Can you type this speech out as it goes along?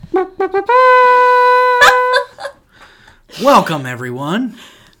Welcome, everyone.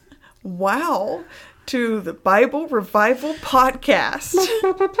 Wow, to the Bible Revival Podcast.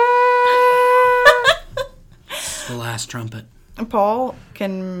 The last trumpet. Paul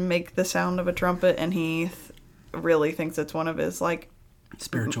can make the sound of a trumpet, and he really thinks it's one of his,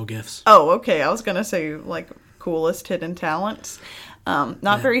 spiritual gifts. Oh, okay. I was going to say, coolest hidden talents.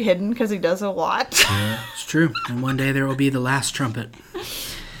 Not very hidden, because he does a lot. It's true. And one day there will be the last trumpet.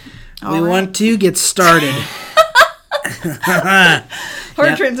 We want to get started.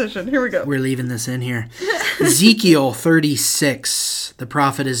 Hard transition. Here we go. We're leaving this in here. Ezekiel 36. The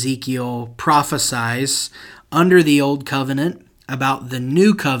prophet Ezekiel prophesies under the old covenant about the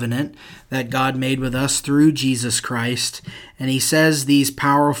new covenant that God made with us through Jesus Christ. And he says these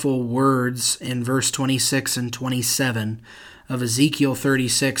powerful words in verse 26 and 27 of Ezekiel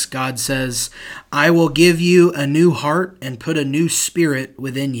 36. God says, "I will give you a new heart and put a new spirit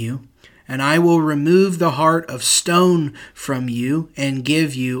within you. And I will remove the heart of stone from you and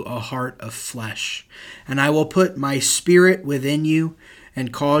give you a heart of flesh. And I will put my spirit within you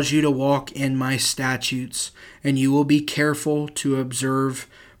and cause you to walk in my statutes, and you will be careful to observe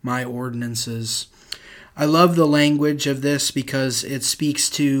my ordinances." I love the language of this because it speaks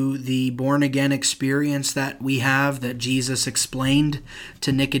to the born-again experience that we have, that Jesus explained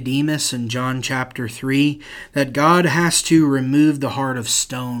to Nicodemus in John chapter 3, that God has to remove the heart of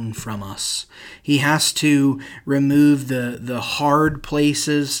stone from us. He has to remove the hard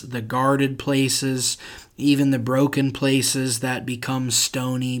places, the guarded places, even the broken places that become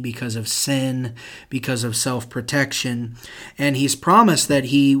stony because of sin, because of self-protection. And he's promised that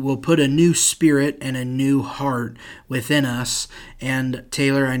he will put a new spirit and a new heart within us. And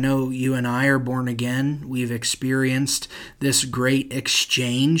Taylor, I know you and I are born again. We've experienced this great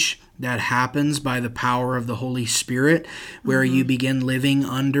exchange that happens by the power of the Holy Spirit, where you begin living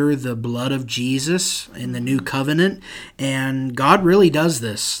under the blood of Jesus in the new covenant. And God really does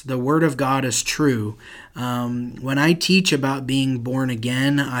this. The Word of God is true. When I teach about being born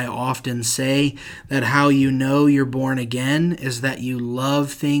again, I often say that how you know you're born again is that you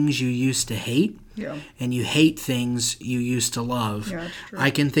love things you used to hate. Yeah. And you hate things you used to love. Yeah, that's true. I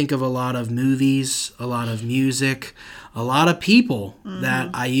can think of a lot of movies, a lot of music, a lot of people that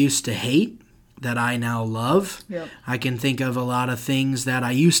I used to hate that I now love. Yep. I can think of a lot of things that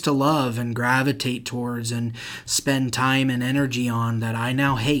I used to love and gravitate towards and spend time and energy on that I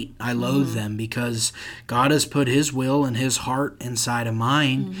now hate. I loathe them because God has put his will and his heart inside of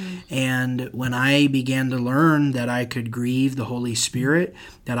mine. And when I began to learn that I could grieve the Holy Spirit,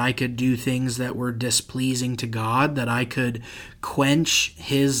 that I could do things that were displeasing to God, that I could quench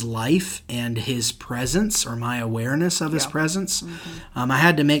his life and his presence, or my awareness of his presence, I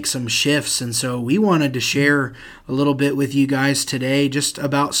had to make some shifts. And so we wanted to share a little bit with you guys today just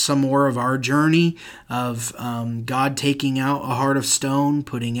about some more of our journey of God taking out a heart of stone,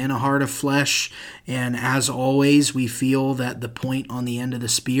 putting in a heart of flesh. And as always, we feel that the point on the end of the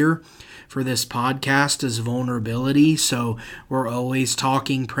spear for this podcast is vulnerability. So we're always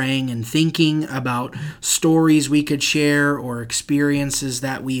talking, praying, and thinking about stories we could share or experiences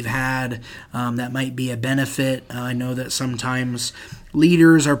that we've had that might be a benefit. I know that sometimes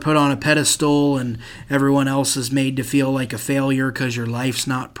leaders are put on a pedestal and everyone else is made to feel like a failure because your life's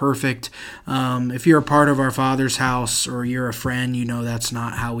not perfect. If you're a part of our Father's house or you're a friend, you know that's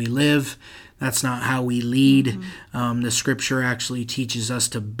not how we live. That's not how we lead. The scripture actually teaches us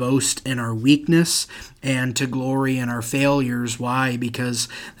to boast in our weakness and to glory in our failures. Why? Because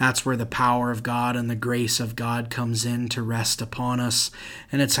that's where the power of God and the grace of God comes in to rest upon us.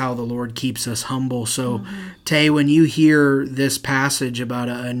 And it's how the Lord keeps us humble. So, Tay, when you hear this passage about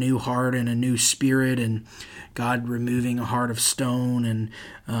a new heart and a new spirit and God removing a heart of stone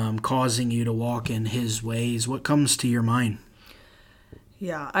and causing you to walk in his ways, what comes to your mind?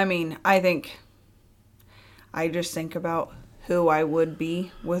 Yeah, I mean, I just think about who I would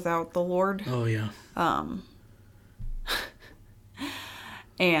be without the Lord. Oh, yeah.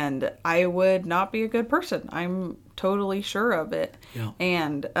 And I would not be a good person. I'm totally sure of it. Yeah.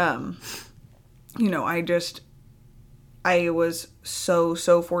 And, I was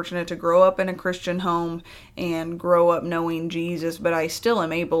so fortunate to grow up in a Christian home and grow up knowing Jesus, but I still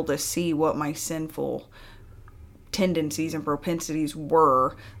am able to see what my sinful tendencies and propensities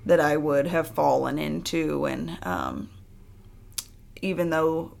were that I would have fallen into. And even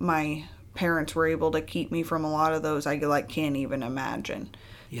though my parents were able to keep me from a lot of those, I can't even imagine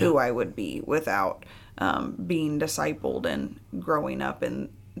who I would be without being discipled and growing up in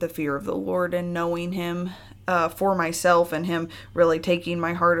the fear of the Lord and knowing him for myself, and him really taking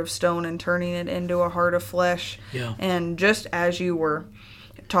my heart of stone and turning it into a heart of flesh. Yeah. And just as you were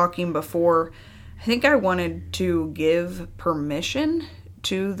talking before, I think I wanted to give permission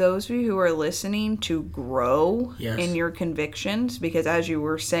to those of you who are listening to grow in your convictions, because as you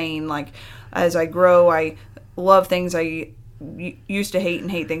were saying, like, as I grow, I love things I used to hate and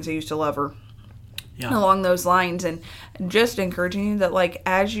hate things I used to love, or along those lines. And just encouraging you that, like,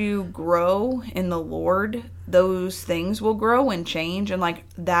 as you grow in the Lord, those things will grow and change, and like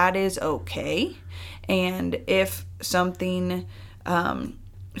that is okay. And if something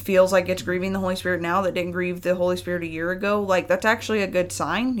feels like it's grieving the Holy Spirit now that didn't grieve the Holy Spirit a year ago, like, that's actually a good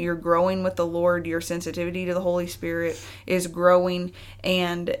sign. You're growing with the Lord. Your sensitivity to the Holy Spirit is growing.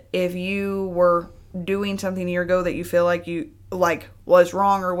 And if you were doing something a year ago that you feel like you like was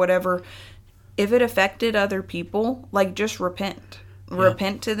wrong or whatever, if it affected other people, like, just repent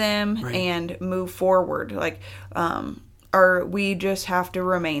to them and move forward. Like, or we just have to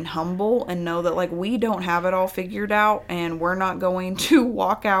remain humble and know that, like, we don't have it all figured out, and we're not going to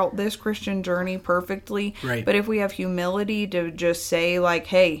walk out this Christian journey perfectly. Right. But if we have humility to just say, like,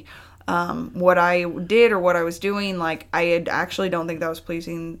 hey, what I did or what I was doing, like, actually don't think that was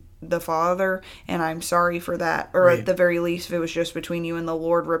pleasing the Father, and I'm sorry for that. Or at the very least, if it was just between you and the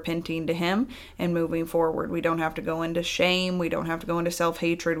Lord, repenting to Him and moving forward. We don't have to go into shame. We don't have to go into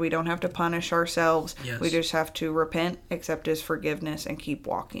self-hatred. We don't have to punish ourselves. We just have to repent, accept His forgiveness, and keep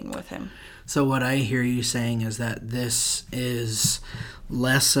walking with Him. So what I hear you saying is that this is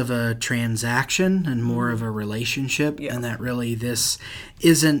less of a transaction and more of a relationship, and that really this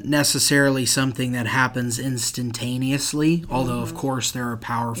isn't necessarily something that happens instantaneously, although of course there are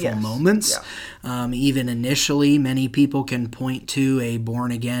powerful moments. Even initially, many people can point to a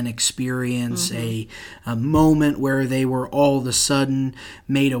born-again experience, a moment where they were all of a sudden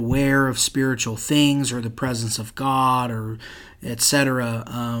made aware of spiritual things or the presence of God, or etc.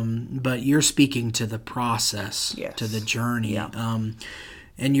 But you're speaking to the process, to the journey.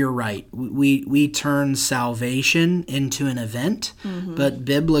 And you're right. We turn salvation into an event, but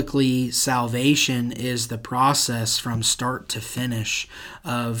biblically, salvation is the process from start to finish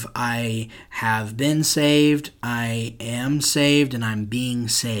of I have been saved, I am saved, and I'm being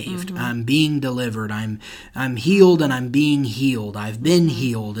saved. I'm being delivered. I'm healed, and I'm being healed. I've been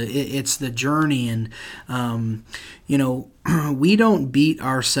healed. It's the journey, and we don't beat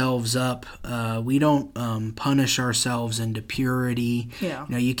ourselves up. We don't punish ourselves into purity.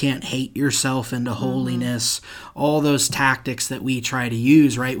 You can't hate yourself into holiness. All those tactics that we try to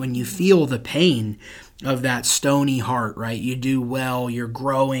use, right? When you feel the pain of that stony heart, right? You do well, you're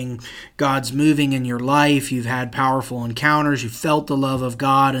growing, God's moving in your life, you've had powerful encounters, you felt the love of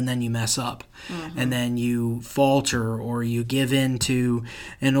God, and then you mess up. And then you falter, or you give in to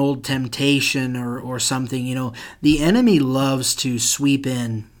an old temptation or something. The enemy loves to sweep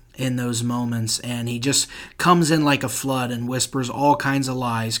in those moments, and he just comes in like a flood and whispers all kinds of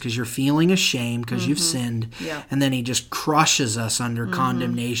lies because you're feeling ashamed because you've sinned, and then he just crushes us under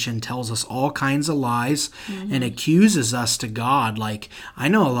condemnation, tells us all kinds of lies, and accuses us to God. Like, I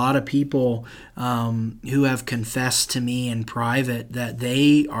know a lot of people who have confessed to me in private that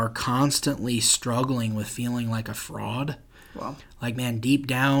they are constantly struggling with feeling like a fraud. Wow. Like, man, deep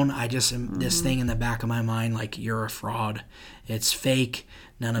down, I just am this thing in the back of my mind, like, you're a fraud. It's fake.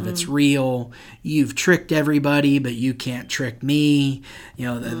 None of it's real. You've tricked everybody, but you can't trick me.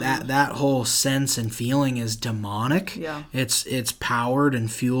 That whole sense and feeling is demonic. It's powered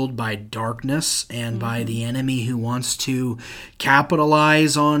and fueled by darkness and by the enemy who wants to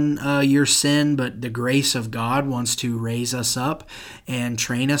capitalize on your sin, but the grace of God wants to raise us up and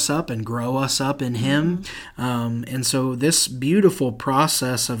train us up and grow us up in Him. And so this beautiful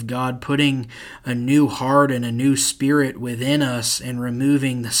process of God putting a new heart and a new spirit within us and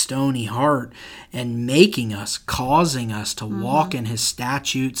removing the stony heart and making us, causing us to walk in His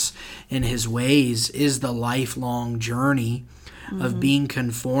statutes and His ways is the lifelong journey of being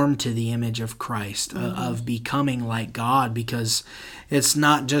conformed to the image of Christ, of becoming like God, because it's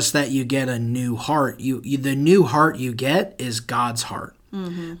not just that you get a new heart. The new heart you get is God's heart.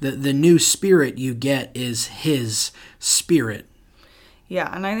 The new spirit you get is His spirit. Yeah,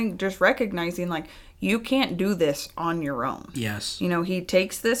 and I think just recognizing, like, you can't do this on your own. Yes. He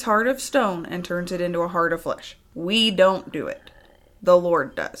takes this heart of stone and turns it into a heart of flesh. We don't do it. The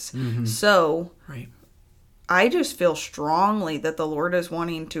Lord does. So, I just feel strongly that the Lord is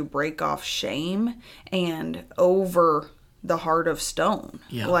wanting to break off shame and over the heart of stone.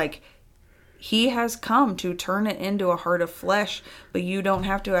 Like, He has come to turn it into a heart of flesh, but you don't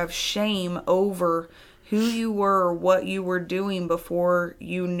have to have shame over who you were or what you were doing before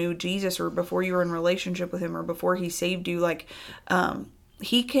you knew Jesus, or before you were in relationship with Him, or before He saved you. Like,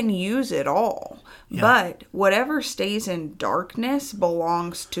 he can use it all. Yeah. But whatever stays in darkness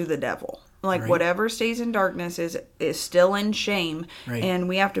belongs to the devil. Like, Right. whatever stays in darkness is still in shame. Right. And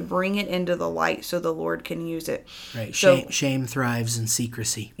we have to bring it into the light so the Lord can use it. Right. So, Shame thrives in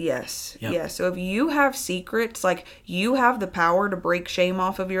secrecy. yes. Yep. Yes. So if you have secrets, like, you have the power to break shame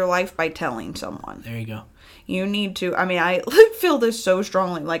off of your life by telling someone. There you go. You need to, I mean, I feel this so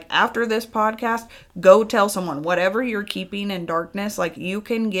strongly. Like, after this podcast, go tell someone whatever you're keeping in darkness, like, you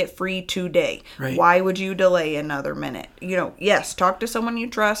can get free today. Right. Why would you delay another minute? You know, yes, talk to someone you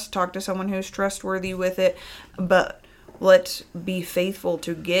trust, talk to someone who's trustworthy with it, but let's be faithful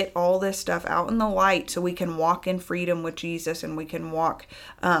to get all this stuff out in the light so we can walk in freedom with Jesus and we can walk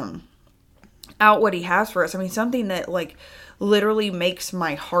out what he has for us. I mean, something that, like, literally makes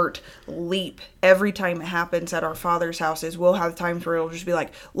my heart leap every time it happens at our Father's house is we'll have times where it'll just be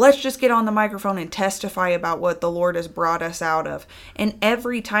like, let's just get on the microphone and testify about what the Lord has brought us out of. And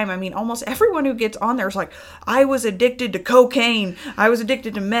every time, I mean, almost everyone who gets on there is like, I was addicted to cocaine, I was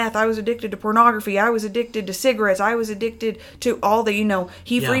addicted to meth, I was addicted to pornography, I was addicted to cigarettes, I was addicted to all the, you know,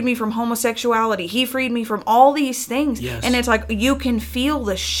 he freed me from homosexuality, he freed me from all these things. Yes. And it's like, you can feel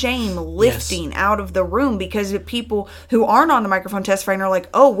the shame lifting out of the room because of people who aren't on the microphone testifying are like,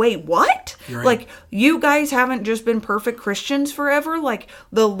 oh, wait, what? Right. Like, you guys haven't just been perfect Christians forever? Like,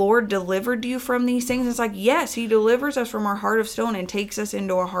 the Lord delivered you from these things? It's like, yes, he delivers us from our heart of stone and takes us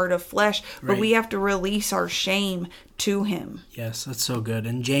into a heart of flesh, but Right. we have to release our shame to him. Yes, that's so good.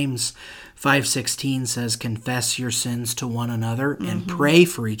 And James 5:16 says, confess your sins to one another and pray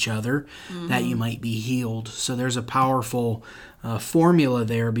for each other that you might be healed. So there's a powerful formula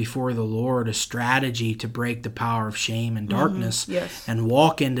there before the Lord, a strategy to break the power of shame and darkness Yes. and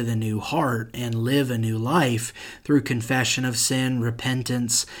walk into the new heart and live a new life through confession of sin,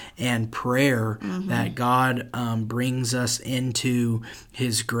 repentance, and prayer, that God brings us into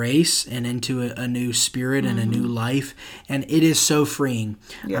his grace and into a new spirit and a new life. And it is so freeing.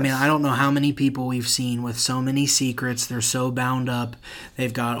 Yes. I mean, I don't know how many people we've seen with so many secrets. They're so bound up.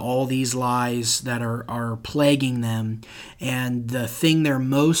 They've got all these lies that are plaguing them. And the thing they're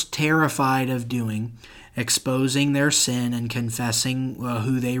most terrified of doing, exposing their sin and confessing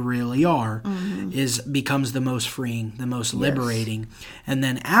who they really are, becomes the most freeing, the most liberating. And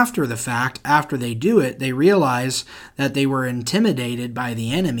then after the fact, after they do it, they realize that they were intimidated by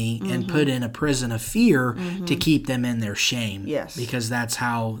the enemy and put in a prison of fear to keep them in their shame. Yes. Because that's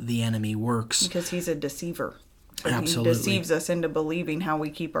how the enemy works. Because he's a deceiver. Absolutely. He deceives us into believing how we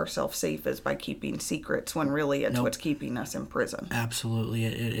keep ourselves safe is by keeping secrets when really it's what's keeping us in prison. Absolutely.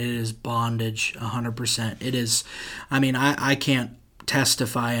 It is bondage, 100%. It is, I mean, I can't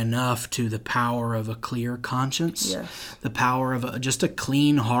testify enough to the power of a clear conscience, Yes. the power of just a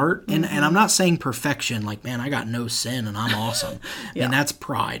clean heart. And I'm not saying perfection, like, man, I got no sin and I'm awesome. And that's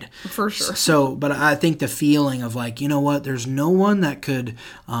pride. For sure. So, but I think the feeling of like, you know what, there's no one that could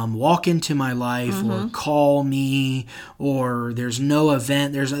walk into my life or call me, or there's no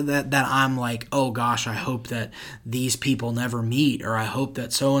event that I'm like, oh gosh, I hope that these people never meet, or I hope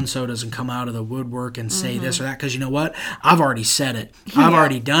that so-and-so doesn't come out of the woodwork and say this or that, because you know what, I've already said it. I've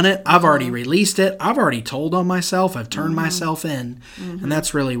already done it. I've already released it. I've already told on myself. I've turned myself in. And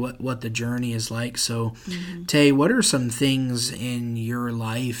that's really what the journey is like. So, Tay, what are some things in your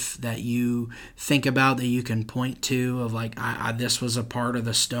life that you think about that you can point to of like, this was a part of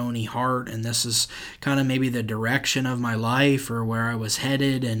the stony heart, and this is kind of maybe the direction of my life or where I was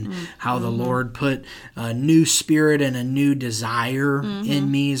headed, and how the Lord put a new spirit and a new desire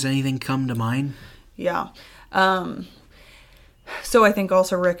in me? Does anything come to mind? Yeah. So I think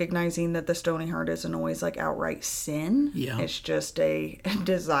also recognizing that the stony heart isn't always like outright sin. Yeah. It's just a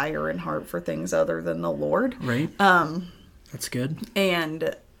desire and heart for things other than the Lord. Right. That's good.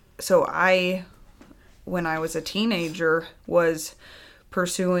 And so when I was a teenager, was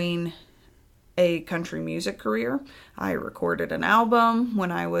pursuing a country music career. I recorded an album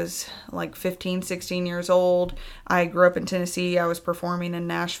when I was like 15, 16 years old. I grew up in Tennessee. I was performing in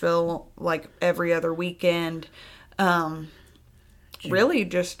Nashville like every other weekend. Really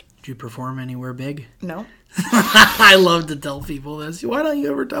just... Did you perform anywhere big? No. I love to tell people this. Why don't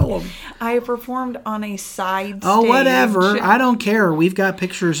you ever tell them? I performed on a side stage. Oh, whatever. I don't care. We've got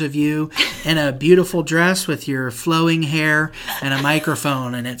pictures of you in a beautiful dress with your flowing hair and a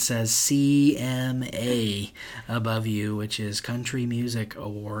microphone, and it says CMA above you, which is Country Music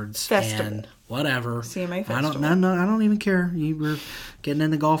Awards. Festival. And whatever. CMA Festival. I don't even care. You were getting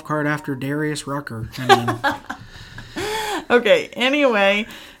in the golf cart after Darius Rucker. I mean... Okay, anyway,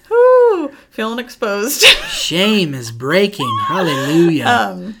 whoo, feeling exposed. Shame is breaking.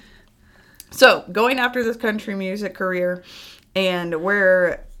 Hallelujah. So, going after this country music career, And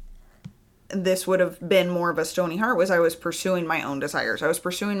where this would have been more of a stony heart was I was pursuing my own desires. I was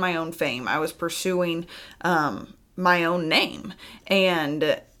pursuing my own fame. I was pursuing my own name.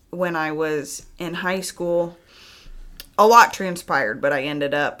 And when I was in high school, a lot transpired, but I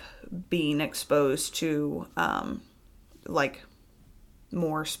ended up being exposed to like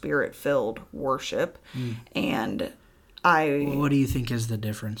more spirit-filled worship. And What do you think is the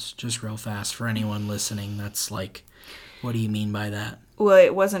difference? Just real fast for anyone listening, that's like, what do you mean by that? Well,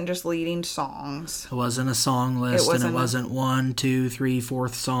 it wasn't just leading songs. It wasn't a song list, and it wasn't 1, 2, 3,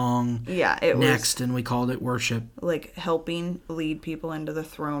 4th song. Yeah, it next, was and we called it worship. like helping lead people into the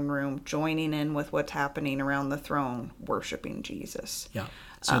throne room, joining in with what's happening around the throne, worshiping Jesus. Yeah.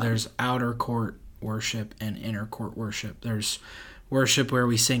 So there's outer court worship and inner court worship. There's worship where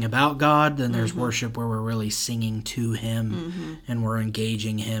we sing about God, then there's worship where we're really singing to Him and we're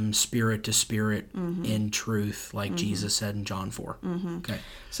engaging Him spirit to spirit in truth, like Jesus said in John 4. Okay.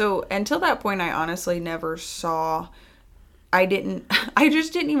 So until that point, I honestly never saw, I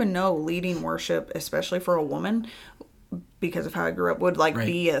just didn't even know leading worship, especially for a woman, because of how I grew up, would like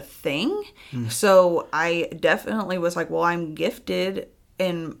be a thing. So I definitely was like, well, I'm gifted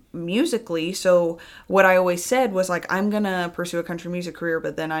in musically, so what I always said was like, I'm gonna pursue a country music career,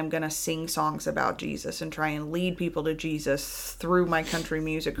 but then I'm gonna sing songs about Jesus and try and lead people to Jesus through my country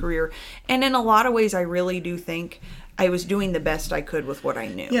music career. And in a lot of ways, I really do think I was doing the best I could with what I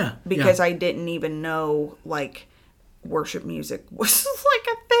knew. Because I didn't even know like worship music was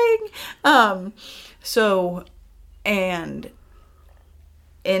like a thing. So, and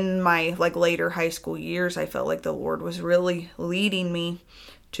in my like later high school years, I felt like the Lord was really leading me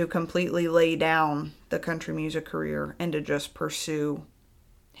to completely lay down the country music career and to just pursue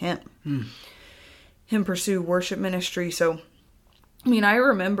Him. Him pursue worship ministry. So, I mean, I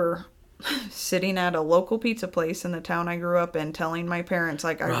remember sitting at a local pizza place in the town I grew up in, telling my parents,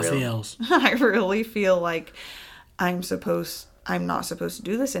 like, I really feel like I'm not supposed to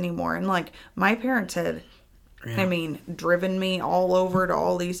do this anymore. And like, my parents had, I mean, driven me all over to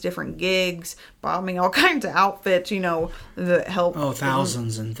all these different gigs, bought me all kinds of outfits, you know, that helped. Oh,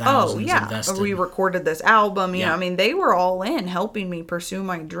 thousands and thousands invested. We recorded this album, you know, I mean, they were all in helping me pursue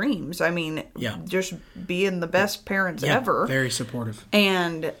my dreams. I mean, just being the best parents ever. Very supportive.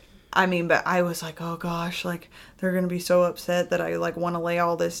 And I mean, but I was like, oh gosh, like they're going to be so upset that I like want to lay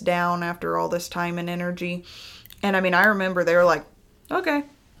all this down after all this time and energy. And I mean, I remember they were like, okay.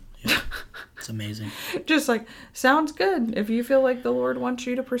 Yeah. It's amazing. Just like, sounds good. If you feel like the Lord wants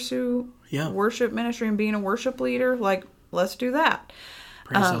you to pursue worship ministry and being a worship leader, like, let's do that.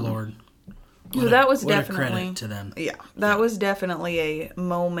 Praise the Lord. So that was what definitely a credit to them. Yeah, that was definitely a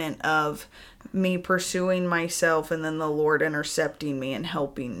moment of me pursuing myself and then the Lord intercepting me and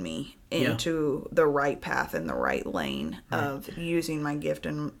helping me into the right path and the right lane of using my gift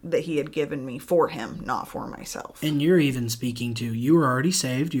and that He had given me for Him, not for myself. And you're even speaking to, you were already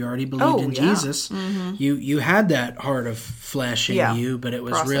saved, you already believed in Jesus. You had that heart of flesh in you, but it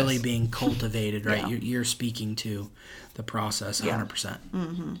was really being cultivated, right? You're speaking to the process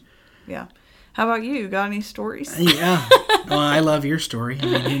 100%. Yeah. How about you? Got any stories? Yeah. Well, I love your story. I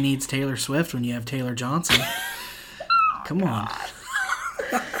mean, who needs Taylor Swift when you have Taylor Johnson? Come on.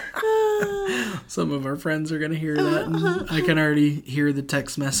 Some of our friends are going to hear that, and I can already hear the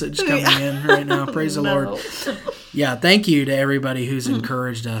text message coming in right now. Praise the Lord. Yeah, thank you to everybody who's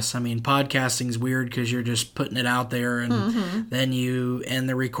encouraged us. I mean, podcasting's weird because you're just putting it out there, and then you end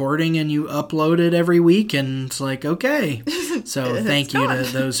the recording and you upload it every week, and it's like, okay. So thank you to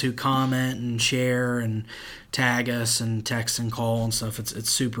those who comment and share and tag us and text and call and stuff. It's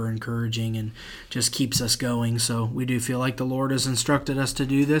super encouraging and just keeps us going. So we do feel like the Lord has instructed us to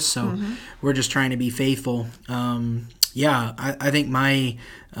do this. So we're just trying to be faithful. I think my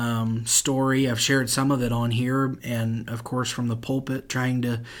story, I've shared some of it on here, and of course from the pulpit, trying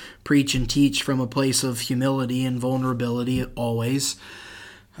to preach and teach from a place of humility and vulnerability always.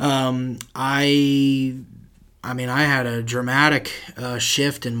 I mean, I had a dramatic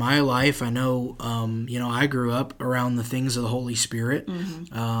shift in my life. I know, I grew up around the things of the Holy Spirit,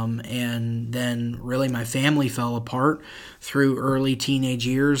 and then really my family fell apart through early teenage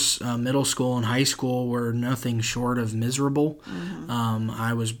years. Middle school and high school were nothing short of miserable.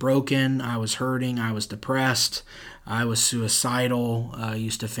 I was broken. I was hurting. I was depressed. I was suicidal. I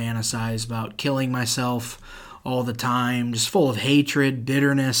used to fantasize about killing myself all the time, just full of hatred,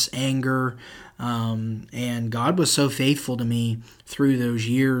 bitterness, anger. And God was so faithful to me through those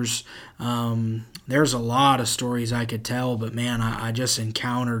years. there's a lot of stories I could tell, but man, I just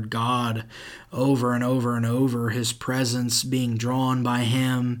encountered God over and over and over, his presence, being drawn by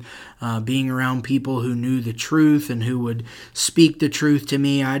him, being around people who knew the truth and who would speak the truth to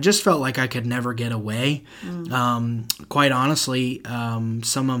me. I just felt like I could never get away. Quite honestly,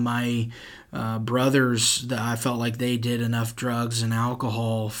 some of my brothers, that I felt like they did enough drugs and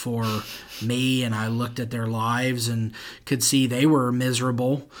alcohol for me, and I looked at their lives and could see they were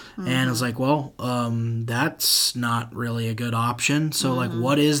miserable. And I was like, well, that's not really a good option. So like,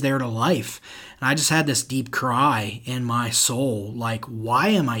 what is there to life? And I just had this deep cry in my soul, like, why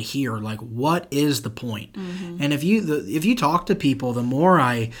am I here? Like, what is the point? And if you talk to people, the more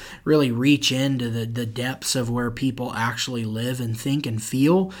I really reach into the depths of where people actually live and think and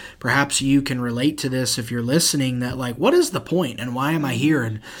feel, perhaps you can relate to this if you're listening, that like, what is the point and why am I here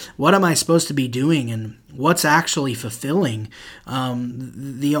and what am I supposed to be doing and what's actually fulfilling?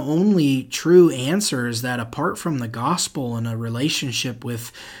 The only true answer is that apart from the gospel and a relationship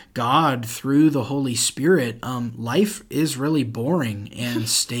with God through the Holy Spirit, life is really boring and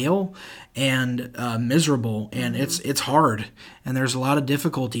stale and miserable, and it's hard, and there's a lot of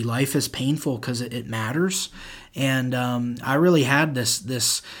difficulty. Life is painful because it matters. And I really had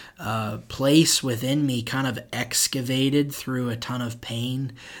this place within me kind of excavated through a ton of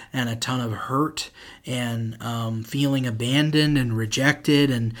pain and a ton of hurt and feeling abandoned and rejected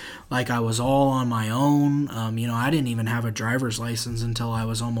and like I was all on my own. I didn't even have a driver's license until I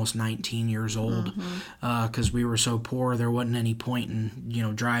was almost 19 years old because we were so poor. There wasn't any point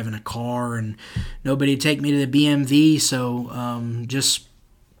in, driving a car, and nobody would take me to the BMV. So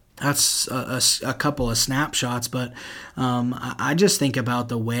that's a couple of snapshots, but I just think about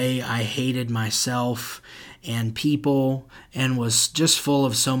the way I hated myself and people and was just full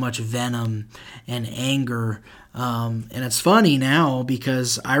of so much venom and anger. And it's funny now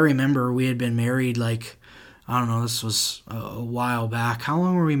because I remember we had been married I don't know, this was a while back. How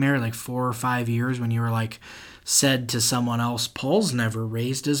long were we married? Like 4 or 5 years, when you were said to someone else, Paul's never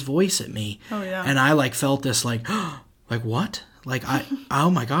raised his voice at me. Oh, yeah. And I felt this what? Oh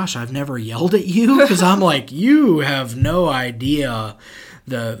my gosh, I've never yelled at you, because I'm like, you have no idea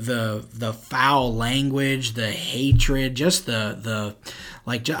the foul language, the hatred, just I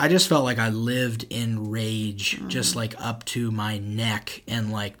just felt like I lived in rage, just up to my neck,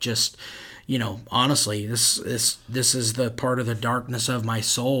 and honestly, this is the part of the darkness of my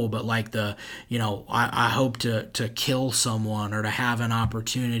soul, but I hope to kill someone or to have an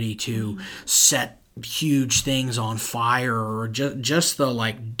opportunity to set huge things on fire, or just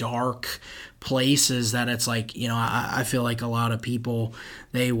the dark places that it's I feel like a lot of people,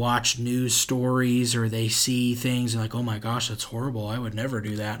 they watch news stories or they see things and oh my gosh, that's horrible, I would never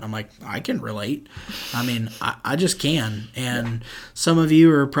do that. And I'm like, I can relate. I mean, I just can. And some of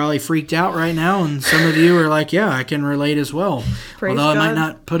you are probably freaked out right now, and some of you are like, yeah, I can relate as well. Praise Although God. I might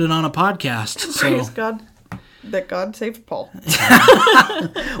not put it on a podcast. Praise God that God saved Paul.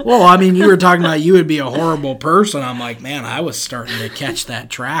 Well, I mean, you were talking about you would be a horrible person. I'm like, man, I was starting to catch that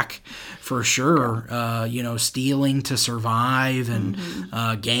track for sure. Stealing to survive, and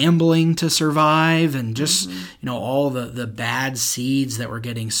gambling to survive, and just, all the bad seeds that were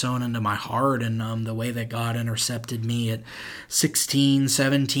getting sown into my heart, and the way that God intercepted me at 16,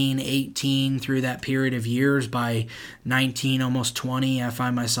 17, 18 through that period of years. By 19, almost 20, I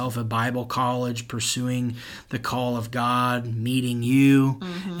find myself at Bible college pursuing the call of God, meeting you,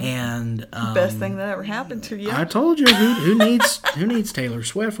 and best thing that ever happened to you. I told you, who needs Taylor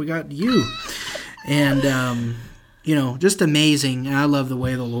Swift? We got you. And just amazing. And I love the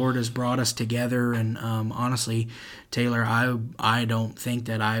way the Lord has brought us together. And honestly, Taylor, I don't think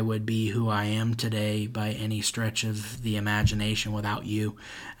that I would be who I am today by any stretch of the imagination without you.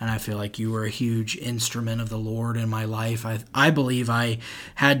 And I feel like you were a huge instrument of the Lord in my life. I believe I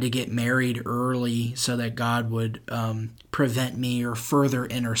had to get married early so that God would prevent me or further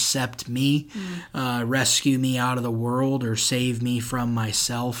intercept me, rescue me out of the world, or save me from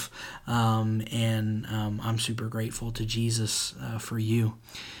myself. And I'm super grateful to Jesus for you.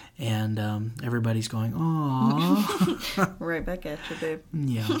 And everybody's going, "Aww." Right back at you, babe.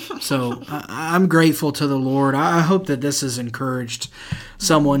 Yeah. So I'm grateful to the Lord. I hope that this has encouraged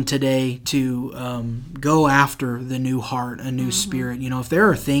someone today to go after the new heart, a new spirit. If there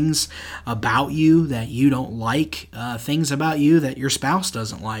are things about you that you don't like, things about you that your spouse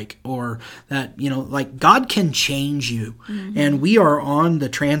doesn't like, or that, God can change you. And we are on the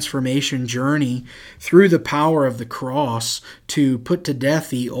transformation journey through the power of the cross to put to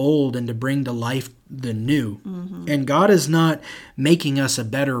death the old and to bring to life the new. And God is not making us a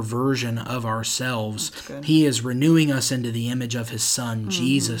better version of ourselves. He is renewing us into the image of his son,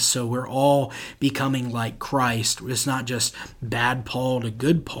 Jesus. So we're all becoming like Christ. It's not just bad Paul to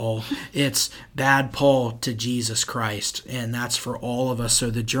good Paul. It's bad Paul to Jesus Christ. And that's for all of us. So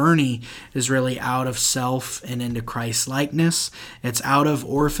the journey is really out of self and into Christ likeness. It's out of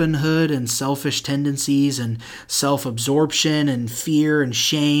orphanhood and selfish tendencies and self-absorption and fear and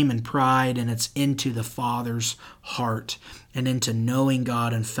shame and pride. And it's into the Father's heart and into knowing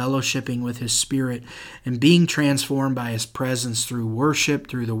God and fellowshipping with his Spirit and being transformed by his presence through worship,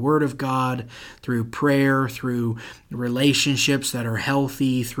 through the Word of God, through prayer, through relationships that are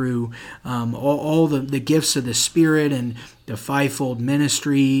healthy, through all the gifts of the Spirit and the fivefold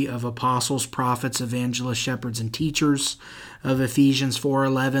ministry of apostles, prophets, evangelists, shepherds, and teachers of Ephesians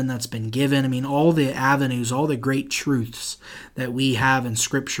 4:11 that's been given. I mean, all the avenues, all the great truths that we have in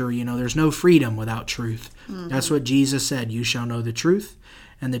Scripture. There's no freedom without truth. That's what Jesus said. You shall know the truth,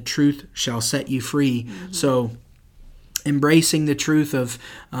 and the truth shall set you free. So embracing the truth of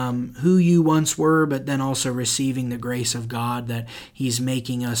who you once were, but then also receiving the grace of God that he's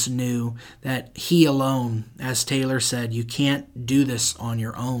making us new, that he alone, as Taylor said, you can't do this on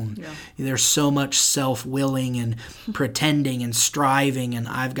your own. There's so much self-willing and pretending and striving and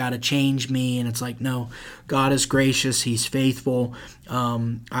I've got to change me. And it's like, no, God is gracious. He's faithful.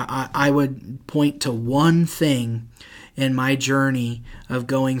 I would point to one thing in my journey of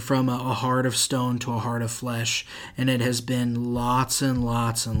going from a heart of stone to a heart of flesh, and it has been lots and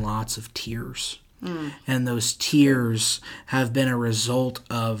lots and lots of tears. And those tears have been a result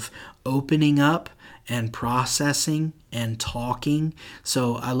of opening up and processing and talking.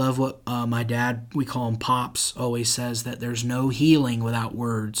 So I love what my dad, we call him Pops, always says, that there's no healing without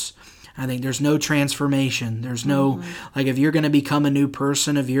words. I think there's no transformation. There's no, like, if you're going to become a new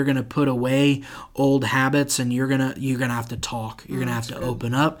person, if you're going to put away old habits, and you're going to have to talk. You're going to have to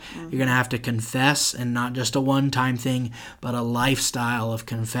open up. You're going to have to confess, and not just a one-time thing, but a lifestyle of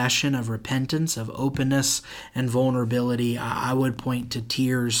confession, of repentance, of openness and vulnerability. I would point to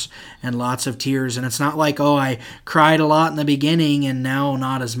tears, and lots of tears. And it's not like, oh, I cried a lot in the beginning and now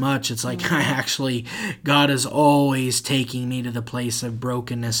not as much. It's like God is always taking me to the place of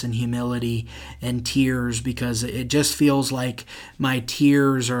brokenness and humility and tears, because it just feels like my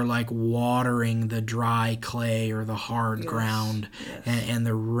tears are like watering the dry clay or the hard ground, and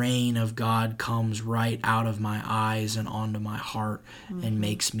the rain of God comes right out of my eyes and onto my heart and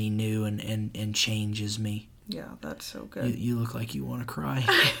makes me new and changes me. Yeah, that's so good. You look like you want to cry.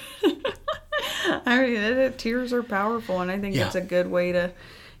 I mean, tears are powerful, and I think it's a good way to,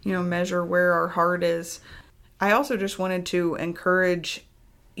 measure where our heart is. I also just wanted to encourage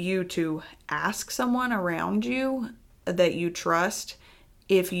you to ask someone around you that you trust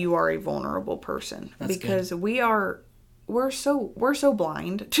if you are a vulnerable person. That's because good. We're so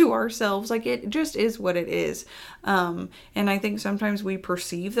blind to ourselves. Like, it just is what it is. And I think sometimes we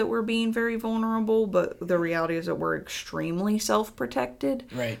perceive that we're being very vulnerable, but the reality is that we're extremely self-protected.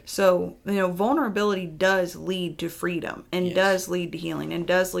 Right. So, vulnerability does lead to freedom, and does lead to healing, and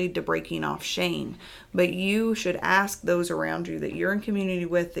does lead to breaking off shame. But you should ask those around you that you're in community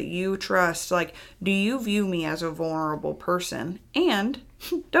with, that you trust, like, do you view me as a vulnerable person? And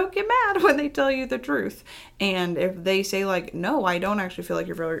don't get mad when they tell you the truth. And if they say, like, no, I don't actually feel like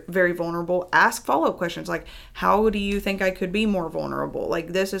you're very, very vulnerable, ask follow-up questions like, how do you think I could be more vulnerable? Like,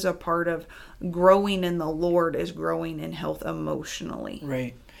 this is a part of growing in the Lord, is growing in health emotionally.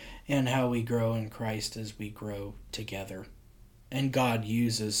 Right. And how we grow in Christ as we grow together. And God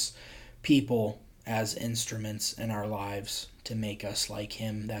uses people as instruments in our lives to make us like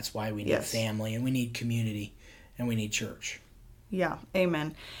him. That's why we need family, and we need community, and we need church. Yeah,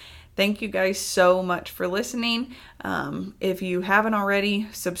 amen. Thank you guys so much for listening. If you haven't already,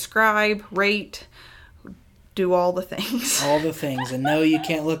 subscribe, rate, do all the things. All the things. And no, you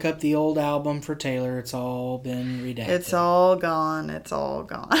can't look up the old album for Taylor. It's all been redacted. It's all gone. It's all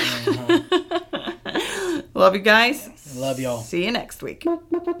gone. Love you guys. Love y'all. See you next week.